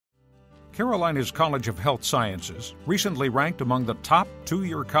Carolina's College of Health Sciences recently ranked among the top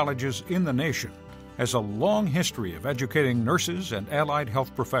two-year colleges in the nation, has a long history of educating nurses and allied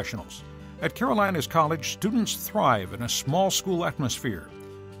health professionals. At Carolina's College, students thrive in a small school atmosphere,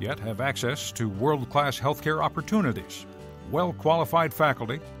 yet have access to world-class healthcare opportunities. Well-qualified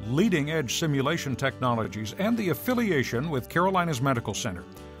faculty, leading-edge simulation technologies, and the affiliation with Carolina's Medical Center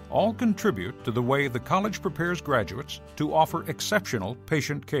all contribute to the way the college prepares graduates to offer exceptional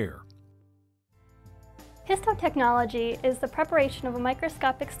patient care. Histotechnology is the preparation of a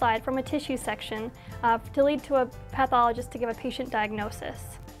microscopic slide from a tissue section to lead to a pathologist to give a patient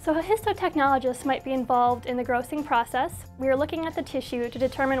diagnosis. So a histotechnologist might be involved in the grossing process. We are looking at the tissue to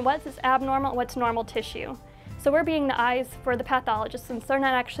determine what is abnormal and what's normal tissue. So we're being the eyes for the pathologist since they're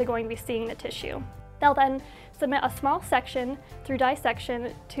not actually going to be seeing the tissue. They'll then submit a small section through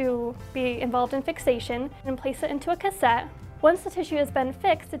dissection to be involved in fixation and place it into a cassette. Once the tissue has been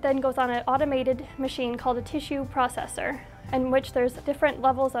fixed, it then goes on an automated machine called a tissue processor, in which there's different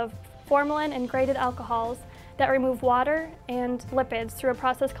levels of formalin and graded alcohols that remove water and lipids through a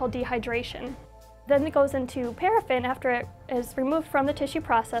process called dehydration. Then it goes into paraffin after it is removed from the tissue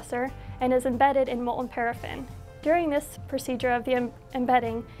processor and is embedded in molten paraffin. During this procedure of the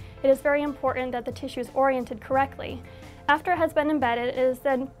embedding, it is very important that the tissue is oriented correctly. After it has been embedded, it is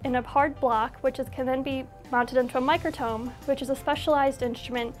then in a hard block, which can then be mounted into a microtome, which is a specialized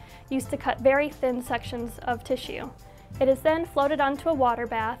instrument used to cut very thin sections of tissue. It is then floated onto a water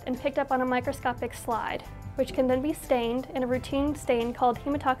bath and picked up on a microscopic slide, which can then be stained in a routine stain called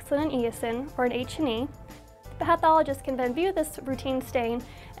hematoxylin and eosin, or an H&E. The pathologist can then view this routine stain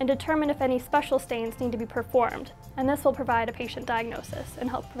and determine if any special stains need to be performed, and this will provide a patient diagnosis and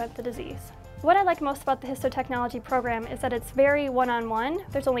help prevent the disease. What I like most about the histotechnology program is that it's very one-on-one.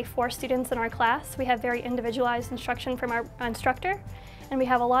 There's only 4 students in our class. We have very individualized instruction from our instructor, and we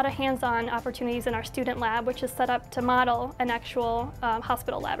have a lot of hands-on opportunities in our student lab, which is set up to model an actual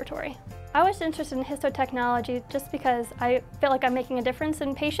hospital laboratory. I was interested in histotechnology just because I feel like I'm making a difference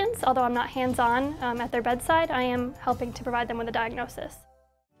in patients. Although I'm not hands-on at their bedside, I am helping to provide them with a diagnosis.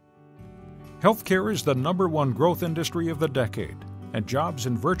 Healthcare is the #1 growth industry of the decade, and jobs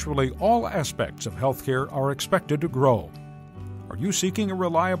in virtually all aspects of healthcare are expected to grow. Are you seeking a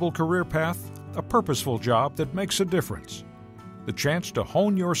reliable career path, a purposeful job that makes a difference? The chance to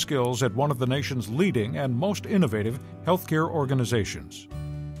hone your skills at one of the nation's leading and most innovative healthcare organizations.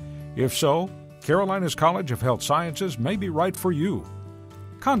 If so, Carolina's College of Health Sciences may be right for you.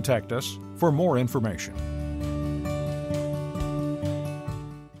 Contact us for more information.